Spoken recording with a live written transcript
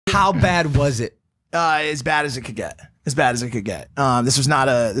How bad was it? As bad as it could get. As bad as it could get. This was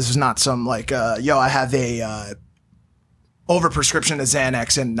not some like, yo, I have a overprescription of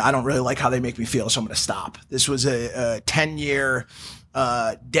Xanax and I don't really like how they make me feel, so I'm going to stop. This was a 10-year,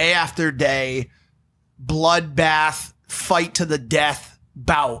 day after day, bloodbath, fight to the death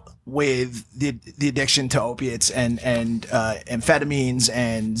bout with the addiction to opiates and amphetamines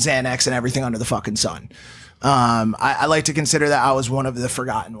and Xanax and everything under the fucking sun. I like to consider that I was one of the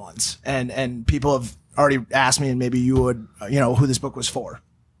forgotten ones, and people have already asked me, and maybe you would, who this book was for.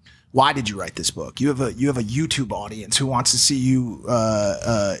 Why did you write this book? You have a YouTube audience who wants to see you,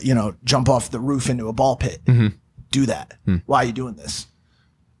 jump off the roof into a ball pit. Do that. Why are you doing this?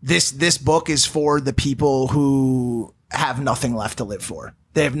 This book is for the people who have nothing left to live for.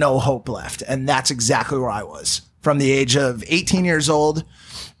 They have no hope left, and that's exactly where I was from the age of 18 years old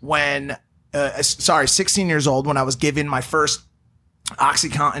when. 16 years old when I was given my first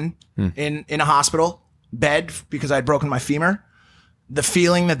OxyContin in a hospital bed because I had broken my femur. The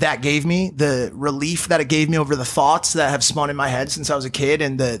feeling that gave me, the relief that it gave me over the thoughts that have spun in my head since I was a kid,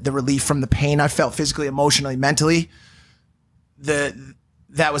 and the relief from the pain I felt physically, emotionally, mentally,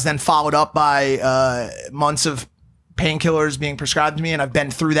 that was then followed up by months of painkillers being prescribed to me, and I've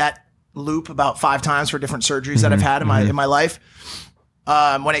been through that loop about 5 times for different surgeries that I've had in my life.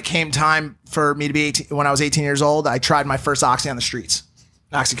 When it came time for me to be 18, when I was 18 years old, I tried my first Oxy on the streets.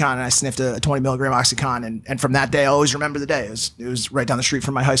 OxyContin, and I sniffed a 20 milligram OxyContin. And from that day, I always remember the day. It was right down the street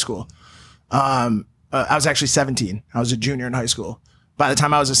from my high school. I was actually 17. I was a junior in high school. By the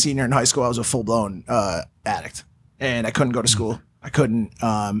time I was a senior in high school, I was a full-blown addict. And I couldn't go to school. I couldn't.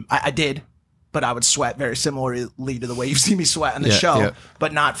 I did, but I would sweat very similarly to the way you see me sweat on the show,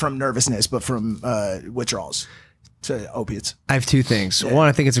 but not from nervousness, but from withdrawals to opiates. I have 2 things. One,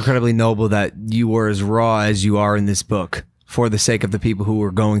 I think it's incredibly noble that you were as raw as you are in this book for the sake of the people who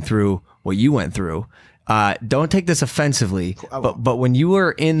were going through what you went through. Don't take this offensively, but when you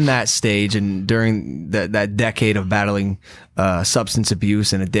were in that stage and during that decade of battling substance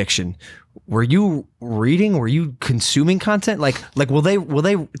abuse and addiction, were you reading? Were you consuming content? Like will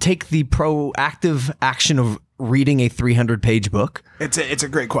they take the proactive action of reading a 300-page book? It's a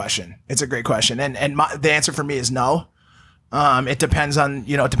great question. It's a great question, and the answer for me is no. It depends on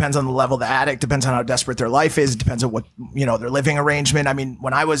the level of the addict, depends on how desperate their life is, it depends on what their living arrangement. I mean,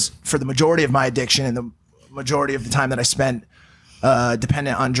 when I was, for the majority of my addiction and the majority of the time that I spent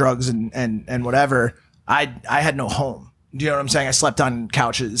dependent on drugs and whatever, I had no home. Do you know what I'm saying? I slept on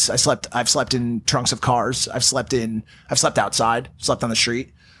couches. I've slept in trunks of cars. I've slept outside, slept on the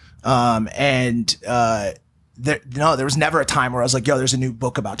street. There was never a time where I was like, yo, there's a new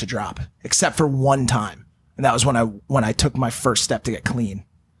book about to drop, except for one time. And that was when I took my first step to get clean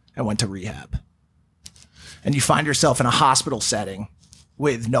and went to rehab. And you find yourself in a hospital setting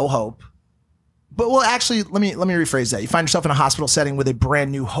with no hope. But well, actually, let me rephrase that. You find yourself in a hospital setting with a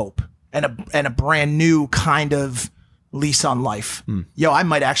brand new hope and a brand new kind of lease on life. Yo, I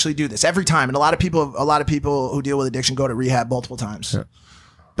might actually do this every time. And a lot of people who deal with addiction go to rehab multiple times. Yeah.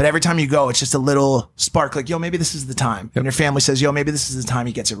 But every time you go, it's just a little spark, like, yo, maybe this is the time. Yep. And your family says, yo, maybe this is the time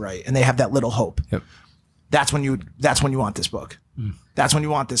he gets it right. And they have that little hope. Yep. That's when you want this book. That's when you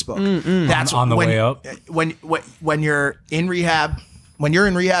want this book. That's on the way up. When you're in rehab,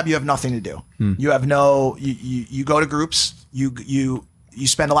 you have nothing to do. You have you go to groups, you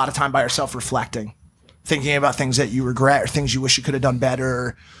spend a lot of time by yourself reflecting, thinking about things that you regret or things you wish you could have done better,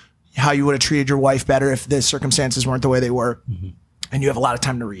 or how you would have treated your wife better if the circumstances weren't the way they were. And you have a lot of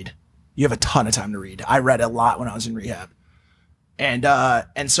time to read. You have a ton of time to read. I read a lot when I was in rehab.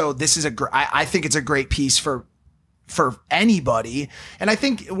 And so this is I think it's a great piece for anybody. And I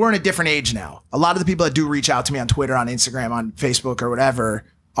think we're in a different age now. A lot of the people that do reach out to me on Twitter, on Instagram, on Facebook or whatever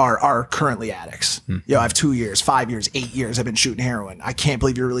are currently addicts. Yo, I have 2 years, 5 years, 8 years I've been shooting heroin. I can't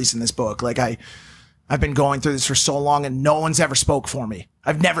believe you're releasing this book. Like I've been going through this for so long and no one's ever spoke for me.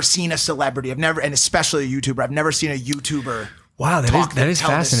 I've never seen a celebrity. And especially a YouTuber. I've never seen a YouTuber. Wow, that is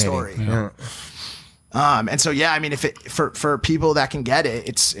fascinating. Yeah. And so, yeah, I mean, for people that can get it,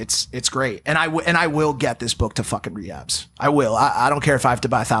 it's great. And I will get this book to fucking rehabs. I will. I don't care if I have to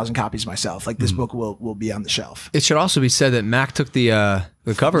buy 1,000 copies myself. Like this book will be on the shelf. It should also be said that Mac took the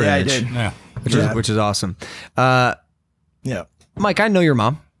cover image. Yeah, I did. Which is awesome. Yeah. Mike, I know your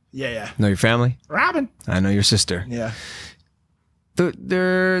mom. Yeah. Know your family. Robin. I know your sister. Yeah.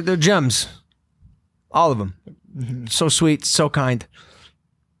 They're gems. All of them. So sweet, so kind.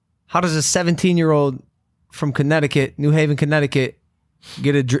 How does a 17-year-old from Connecticut, New Haven, Connecticut,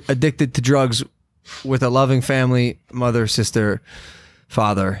 get addicted to drugs with a loving family, mother, sister,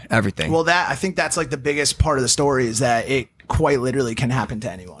 father, everything? Well, I think that's like the biggest part of the story is that it quite literally can happen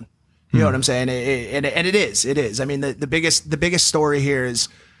to anyone. You know what I'm saying? And it is. I mean, the biggest story here is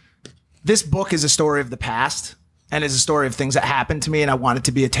this book is a story of the past and is a story of things that happened to me. And I want it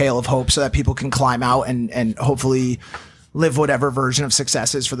to be a tale of hope so that people can climb out and hopefully live whatever version of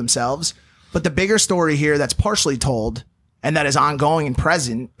success is for themselves. But the bigger story here that's partially told and that is ongoing and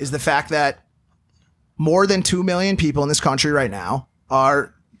present is the fact that more than 2 million people in this country right now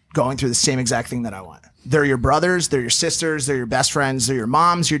are going through the same exact thing that I want. They're your brothers, they're your sisters, they're your best friends, they're your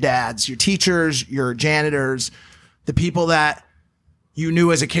moms, your dads, your teachers, your janitors, the people that you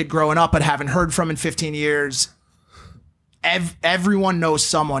knew as a kid growing up but haven't heard from in 15 years. Everyone knows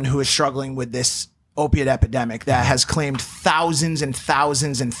someone who is struggling with this opiate epidemic that has claimed thousands and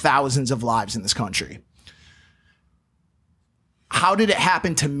thousands and thousands of lives in this country. How did it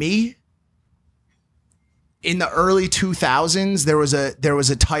happen to me? In the early 2000s, there was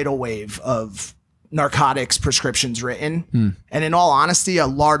a tidal wave of narcotics prescriptions written. And in all honesty, a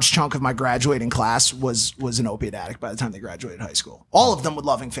large chunk of my graduating class was an opiate addict by the time they graduated high school. All of them with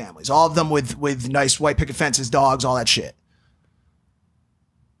loving families, all of them with nice white picket fences, dogs, all that shit.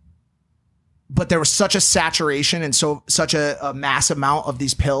 But there was such a saturation and such a mass amount of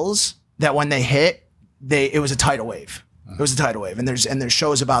these pills that when they hit, it was a tidal wave. It was a tidal wave, and there's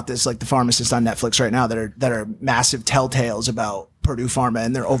shows about this, like The Pharmacist on Netflix right now, that are massive telltales about Purdue Pharma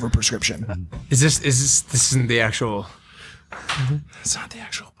and their overprescription. This isn't the actual? It's not the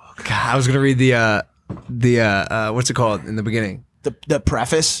actual book. God, I was gonna read the what's it called in the beginning? The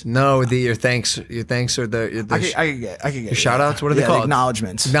preface. No, your thanks or the I could get shout outs. What are they called?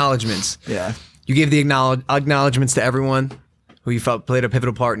 Acknowledgements. Acknowledgements. Yeah. You gave the acknowledgements to everyone who you felt played a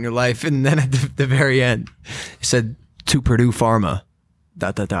pivotal part in your life, and then at the very end, it said, to Purdue Pharma, ...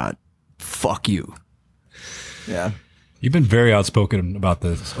 Fuck you. Yeah. You've been very outspoken about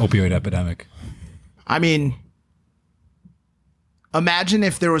this opioid epidemic. I mean, imagine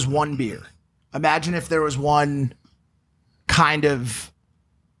if there was one beer. Imagine if there was one kind of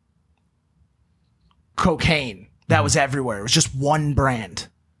cocaine that was everywhere. It was just one brand.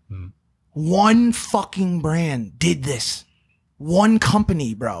 One fucking brand did this. One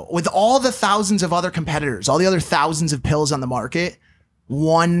company, bro, with all the thousands of other competitors, all the other thousands of pills on the market,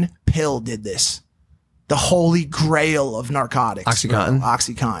 one pill did this. The holy grail of narcotics. Oxycontin. Bro.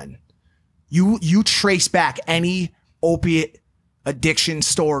 Oxycontin. You trace back any opiate addiction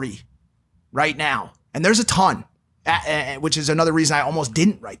story right now, and there's a ton, which is another reason I almost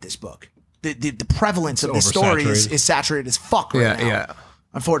didn't write this book. The prevalence of this story is saturated as fuck right now. Yeah.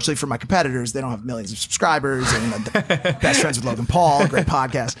 Unfortunately for my competitors, they don't have millions of subscribers and best friends with Logan Paul, great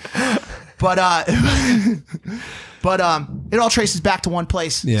podcast. But it all traces back to one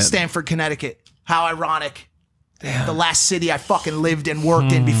place, Stamford, Connecticut. How ironic. Damn. The last city I fucking lived and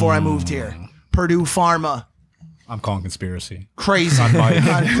worked in before I moved here. Purdue Pharma. I'm calling conspiracy. Crazy.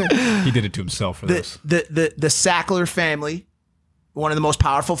 He did it to himself for this. The Sackler family, one of the most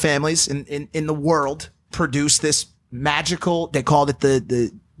powerful families in the world, produced this magical, they called it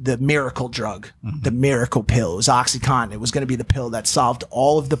the miracle drug, the miracle pill. It was OxyContin. It was going to be the pill that solved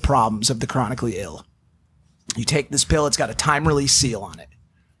all of the problems of the chronically ill. You take this pill, it's got a time release seal on it.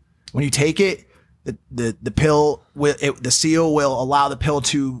 When you take it, the pill the seal will allow the pill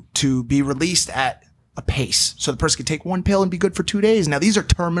to be released at a pace. So the person can take one pill and be good for 2 days. Now these are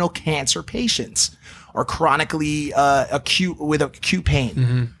terminal cancer patients or chronically acute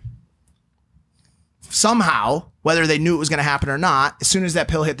pain. Somehow, whether they knew it was going to happen or not, as soon as that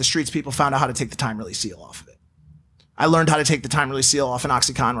pill hit the streets, people found out how to take the time release seal off of it. I learned how to take the time release seal off an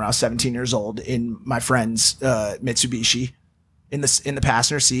OxyContin when I was 17 years old in my friend's Mitsubishi in the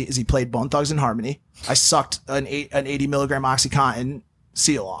passenger seat as he played Bone Thugs and Harmony. I sucked an 80 milligram OxyContin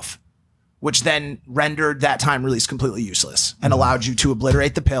seal off, which then rendered that time release completely useless and allowed you to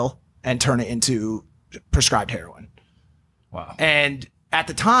obliterate the pill and turn it into prescribed heroin. Wow. And at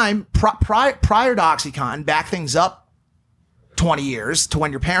the time, prior to OxyContin, back things up 20 years to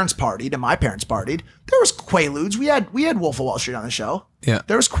when your parents partied and my parents partied, there was Quaaludes. We had Wolf of Wall Street on the show. Yeah.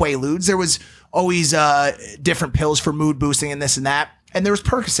 There was Quaaludes. There was always different pills for mood boosting and this and that. And there was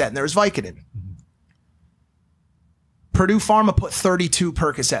Percocet and there was Vicodin. Purdue Pharma put 32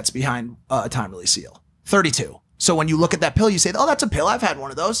 Percocets behind a time release seal. 32. So when you look at that pill, you say, oh, that's a pill. I've had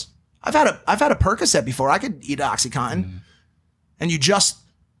one of those. I've had a Percocet before. I could eat OxyContin. And you just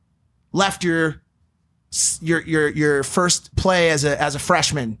left your first play as a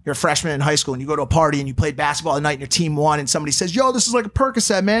freshman. You're a freshman in high school and you go to a party and you played basketball at night and your team won and somebody says, yo, this is like a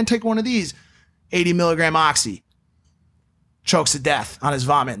Percocet, man. Take one of these. 80 milligram oxy. Chokes to death on his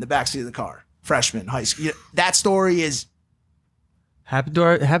vomit in the backseat of the car. Freshman, high school. That story is Happened to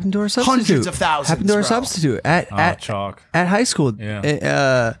our substitute. Hundreds of thousands, Happened to our bro. substitute at chalk. at high school.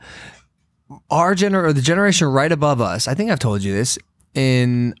 Yeah. Our the generation right above us. I think I've told you this.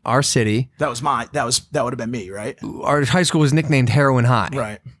 In our city, that would have been me, right? Our high school was nicknamed Heroin High.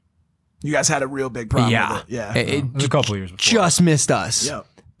 Right. You guys had a real big problem with it. Yeah. It was a couple of years before. Just missed us. Yep.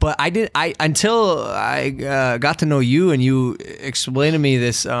 But until I got to know you and you explained to me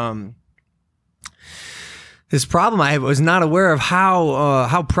this this problem, I was not aware of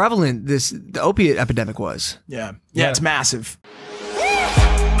how prevalent the opiate epidemic was. Yeah. Yeah, it's massive.